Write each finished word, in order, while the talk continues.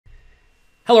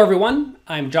Hello everyone,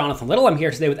 I'm Jonathan Little. I'm here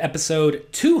today with episode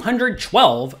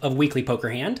 212 of Weekly Poker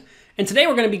Hand. And today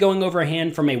we're going to be going over a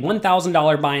hand from a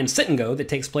 $1,000 buy-in sit-and-go that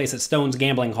takes place at Stone's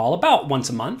Gambling Hall about once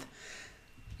a month.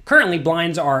 Currently,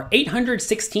 blinds are 800,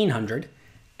 1600,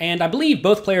 and I believe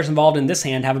both players involved in this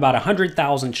hand have about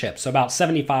 100,000 chips, so about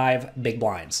 75 big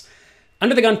blinds.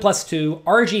 Under the gun +2,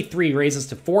 RG3 raises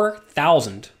to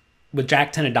 4,000 with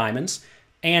Jack 10 of diamonds.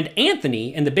 And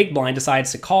Anthony in the big blind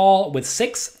decides to call with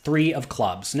 6-3 of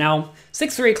clubs. Now,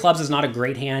 6-3 of clubs is not a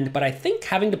great hand, but I think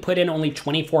having to put in only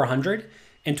 2,400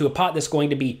 into a pot that's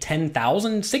going to be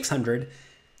 10,600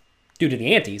 due to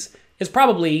the antes is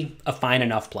probably a fine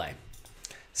enough play.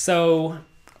 So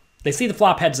they see the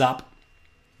flop heads up.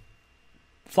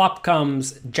 Flop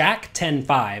comes Jack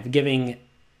 10-5, giving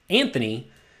Anthony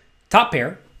top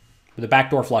pair with a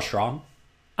backdoor flush draw.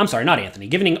 I'm sorry, not Anthony.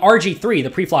 Giving RG3, the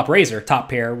pre-flop raiser, top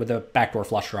pair with a backdoor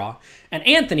flush draw. And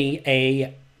Anthony,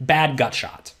 a bad gut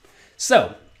shot.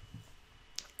 So,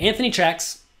 Anthony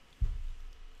checks.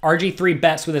 RG3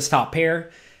 bets with his top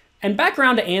pair. And back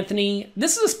around to Anthony,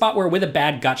 this is a spot where with a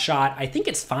bad gut shot, I think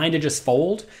it's fine to just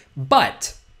fold.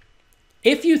 But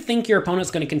if you think your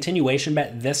opponent's going to continuation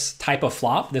bet this type of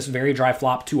flop, this very dry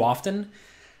flop too often,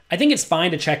 I think it's fine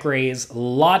to check raise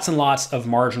lots and lots of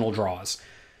marginal draws.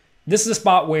 This is a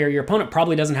spot where your opponent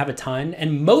probably doesn't have a ton,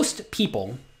 and most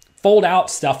people fold out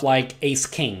stuff like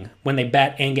ace-king when they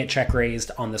bet and get check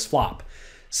raised on this flop.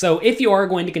 So if you are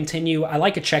going to continue, I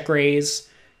like a check raise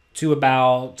to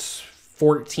about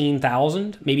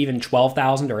 14,000, maybe even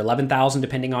 12,000 or 11,000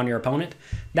 depending on your opponent.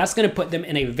 That's going to put them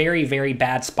in a very, very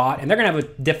bad spot, and they're going to have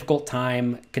a difficult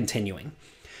time continuing.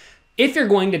 If you're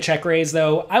going to check raise,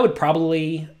 though, I would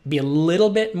probably be a little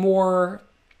bit more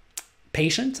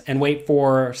patient and wait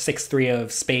for 6-3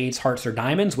 of spades, hearts, or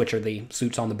diamonds, which are the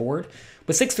suits on the board.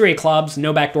 With 6-3 of clubs,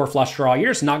 no backdoor flush draw,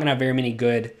 you're just not going to have very many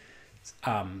good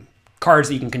cards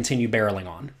that you can continue barreling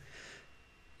on.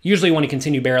 Usually you want to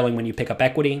continue barreling when you pick up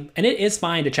equity, and it is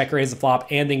fine to check raise the flop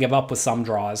and then give up with some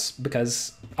draws,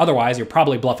 because otherwise you're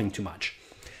probably bluffing too much.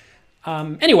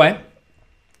 Anyway,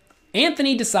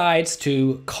 Anthony decides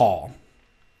to call,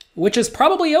 which is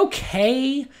probably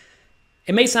okay.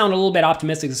 It may sound a little bit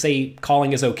optimistic to say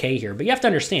calling is okay here, but you have to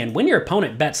understand, when your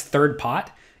opponent bets third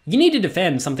pot, you need to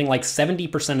defend something like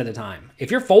 70% of the time. If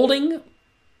you're folding,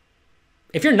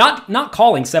 if you're not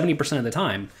calling 70% of the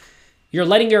time, you're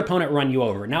letting your opponent run you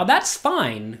over. Now, that's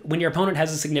fine when your opponent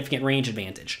has a significant range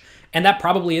advantage, and that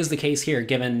probably is the case here,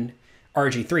 given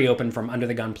RG3 open from under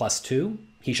the gun +2.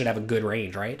 He should have a good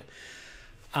range, right?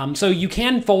 So you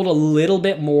can fold a little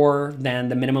bit more than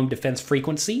the minimum defense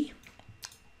frequency,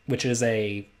 which is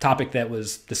a topic that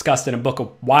was discussed in a book a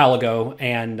while ago,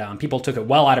 and people took it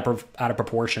well out of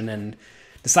proportion and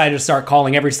decided to start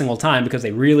calling every single time because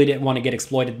they really didn't want to get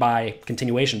exploited by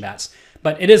continuation bets.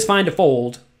 But it is fine to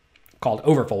fold, called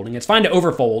overfolding. It's fine to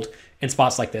overfold in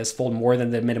spots like this, fold more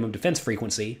than the minimum defense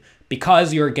frequency,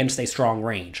 because you're against a strong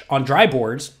range. On dry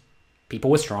boards, people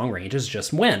with strong ranges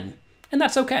just win, and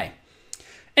that's okay.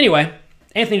 Anyway,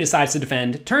 Anthony decides to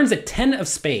defend, turns a 10 of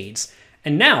spades,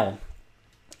 and now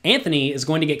Anthony is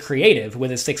going to get creative with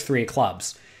his 6-3 of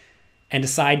clubs and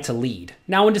decide to lead.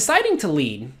 Now, when deciding to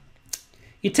lead,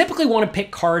 you typically want to pick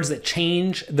cards that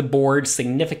change the board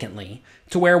significantly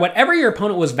to where whatever your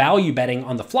opponent was value betting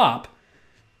on the flop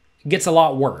gets a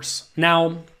lot worse.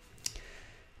 Now,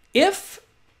 if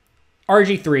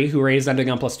RG3, who raised under the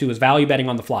gun +2, is value betting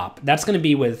on the flop, that's going to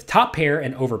be with top pair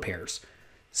and over pairs.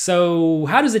 So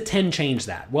how does a 10 change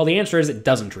that? Well, the answer is it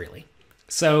doesn't really.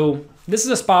 So this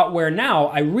is a spot where now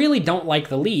I really don't like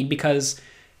the lead, because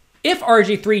if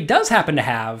RG3 does happen to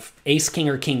have ace-king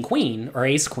or king-queen or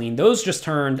ace-queen, those just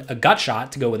turned a gut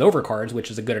shot to go with overcards, which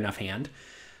is a good enough hand.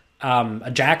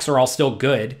 Jacks are all still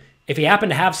good. If he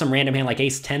happened to have some random hand like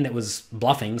ace-10 that was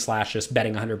bluffing / just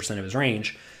betting 100% of his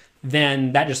range,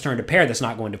 then that just turned a pair that's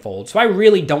not going to fold. So I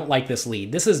really don't like this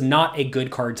lead. This is not a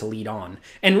good card to lead on.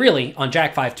 And really, on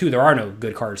Jack 5-2, there are no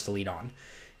good cards to lead on.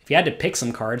 If you had to pick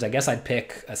some cards, I guess I'd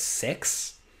pick a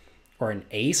 6 or an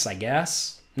ace, I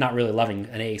guess. Not really loving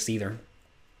an ace either,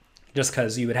 just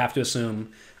because you would have to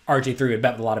assume RG3 would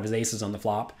bet with a lot of his aces on the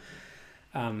flop.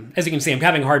 As you can see, I'm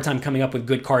having a hard time coming up with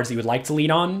good cards that you would like to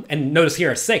lead on. And notice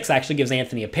here, a 6 actually gives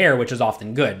Anthony a pair, which is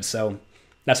often good. So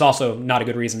that's also not a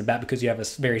good reason to bet, because you have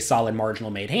a very solid marginal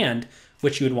made hand,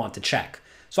 which you would want to check.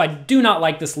 So I do not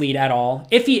like this lead at all.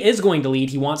 If he is going to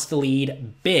lead, he wants to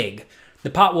lead big. The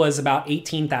pot was about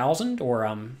 18,000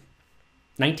 or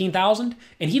 19,000,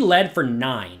 and he led for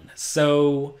 9.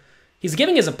 So he's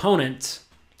giving his opponent,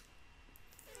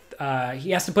 he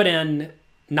has to put in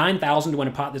 9,000 to win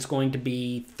a pot that's going to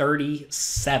be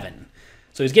 37.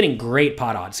 So he's getting great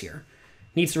pot odds here.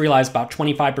 needs to realize about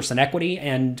 25% equity,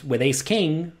 and with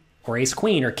ace-king, or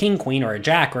ace-queen, or king-queen, or a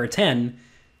jack, or a 10,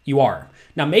 you are.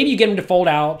 Now, maybe you get him to fold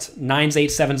out 9s,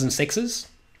 8s, 7s, and 6s. So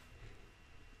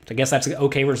I guess that's an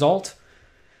okay result.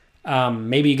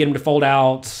 Maybe you get him to fold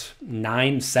out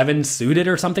 9, 7 suited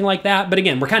or something like that. But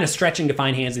again, we're kind of stretching to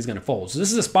find hands he's going to fold. So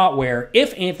this is a spot where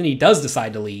if Anthony does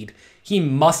decide to lead, he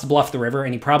must bluff the river,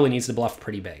 and he probably needs to bluff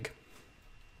pretty big.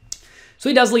 So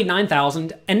he does lead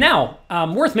 9,000. And now,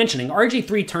 worth mentioning,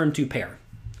 RG3 turn 2 pair.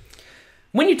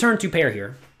 When you turn 2 pair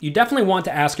here, you definitely want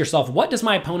to ask yourself, what does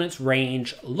my opponent's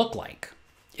range look like?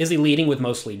 Is he leading with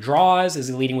mostly draws? Is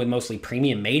he leading with mostly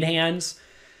premium made hands?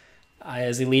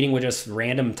 Is he leading with just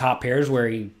random top pairs where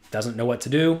he doesn't know what to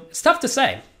do? It's tough to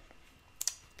say.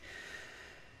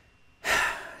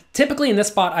 Typically in this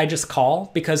spot, I just call,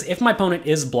 because if my opponent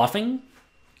is bluffing,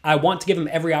 I want to give him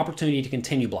every opportunity to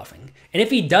continue bluffing. And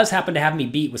if he does happen to have me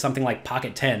beat with something like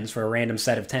pocket 10s for a random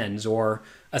set of 10s, or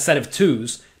a set of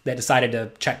 2s that decided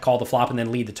to check call the flop and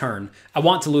then lead the turn, I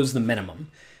want to lose the minimum.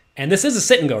 And this is a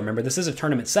sit and go, remember, this is a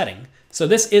tournament setting. So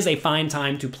this is a fine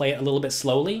time to play it a little bit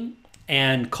slowly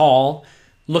and call,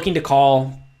 looking to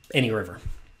call any river.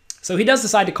 So he does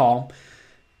decide to call,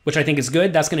 which I think is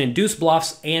good. That's going to induce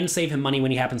bluffs and save him money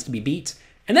when he happens to be beat.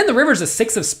 And then the river's a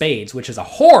 6 of spades, which is a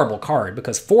horrible card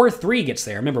because 4-3 gets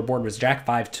there. Remember, board was jack,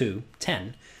 5-2,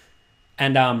 10.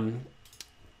 And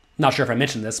not sure if I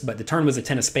mentioned this, but the turn was a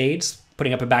 10 of spades,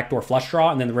 putting up a backdoor flush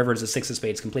draw, and then the river is a 6 of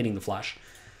spades, completing the flush.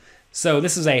 So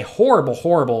this is a horrible,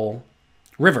 horrible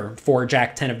river for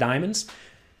jack 10 of diamonds.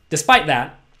 Despite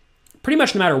that, pretty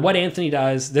much no matter what Anthony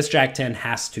does, this jack 10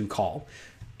 has to call.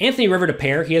 Anthony river to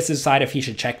pair, he has to decide if he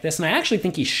should check this, and I actually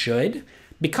think he should,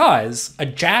 because a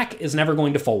jack is never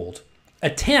going to fold. A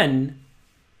 10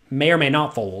 may or may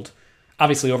not fold.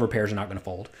 Obviously, over pairs are not going to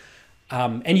fold.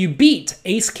 And you beat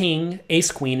ace-king,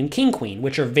 ace-queen, and king-queen,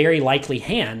 which are very likely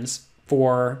hands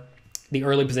for the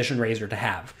early position raiser to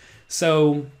have.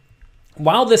 So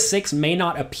while this 6 may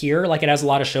not appear like it has a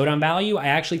lot of showdown value, I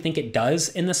actually think it does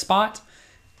in this spot.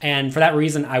 And for that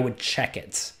reason, I would check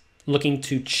it. Looking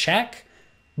to check,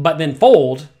 but then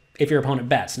fold if your opponent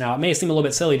bets. Now, it may seem a little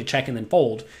bit silly to check and then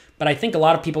fold, but I think a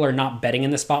lot of people are not betting in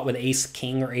this spot with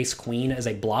ace-king or ace-queen as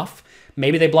a bluff.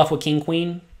 Maybe they bluff with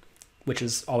king-queen, which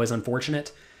is always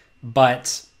unfortunate,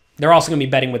 but they're also going to be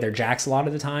betting with their jacks a lot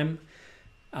of the time.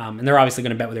 And they're obviously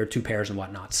going to bet with their 2 pairs and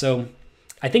whatnot. So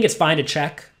I think it's fine to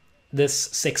check this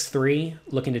 6-3,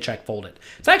 looking to check fold it.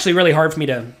 It's actually really hard for me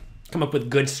to come up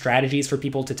with good strategies for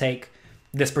people to take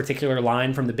this particular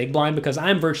line from the big blind because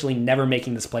I'm virtually never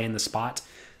making this play in the spot.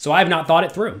 So I have not thought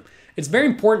it through. It's very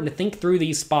important to think through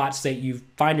these spots that you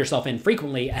find yourself in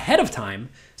frequently ahead of time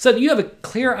so that you have a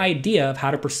clear idea of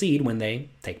how to proceed when they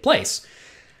take place.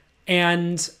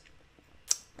 And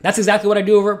that's exactly what I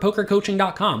do over at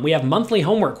pokercoaching.com. We have monthly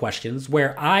homework questions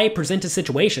where I present a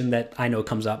situation that I know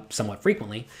comes up somewhat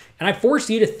frequently, and I force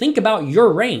you to think about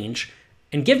your range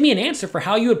and give me an answer for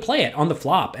how you would play it on the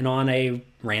flop and on a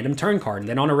random turn card and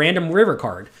then on a random river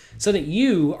card so that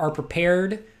you are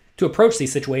prepared to approach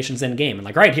these situations in game. And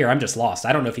like right here, I'm just lost.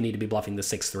 I don't know if you need to be bluffing the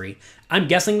 6-3. I'm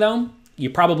guessing though,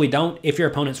 you probably don't if your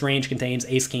opponent's range contains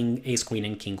ace-king, ace-queen,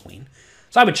 and king-queen.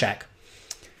 So I would check.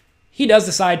 He does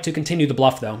decide to continue the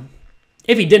bluff though.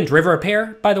 If he didn't river a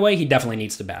pair, by the way, he definitely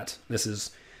needs to bet. This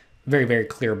is a very, very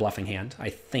clear bluffing hand, I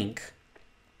think.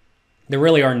 There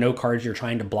really are no cards you're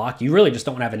trying to block. You really just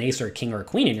don't want to have an ace or a king or a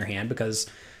queen in your hand because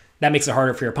that makes it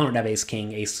harder for your opponent to have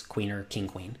ace-king, ace-queen, or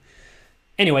king-queen.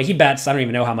 Anyway, he bets. I don't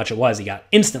even know how much it was. He got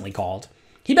instantly called.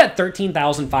 He bet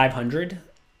 13,500.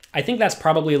 I think that's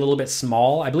probably a little bit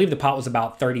small. I believe the pot was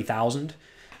about 30,000.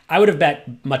 I would have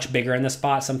bet much bigger in this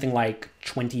spot, something like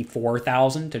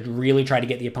 24,000 to really try to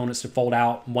get the opponents to fold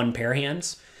out 1 pair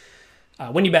hands.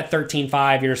 When you bet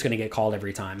 13.5, you're just going to get called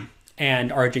every time.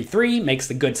 And RG3 makes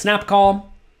the good snap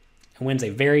call and wins a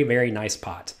very, very nice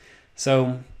pot.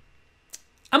 So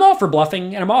I'm all for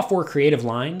bluffing and I'm all for creative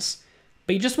lines,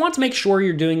 but you just want to make sure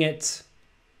you're doing it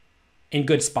in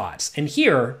good spots. And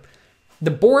here,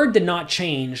 the board did not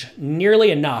change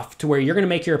nearly enough to where you're going to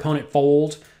make your opponent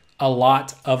fold a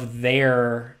lot of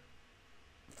their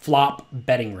flop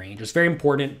betting range. It's very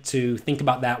important to think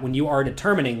about that when you are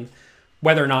determining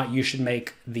whether or not you should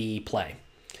make the play.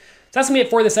 So that's going to be it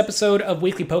for this episode of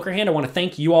Weekly Poker Hand. I want to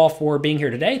thank you all for being here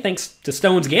today. Thanks to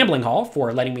Stone's Gambling Hall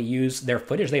for letting me use their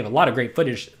footage. They have a lot of great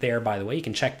footage there, by the way. You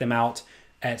can check them out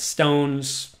at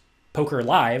Stone's Poker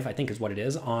Live, I think is what it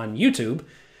is, on YouTube.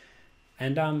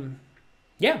 And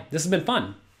yeah, this has been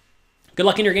fun. Good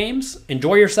luck in your games.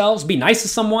 Enjoy yourselves. Be nice to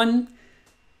someone.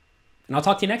 And I'll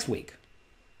talk to you next week.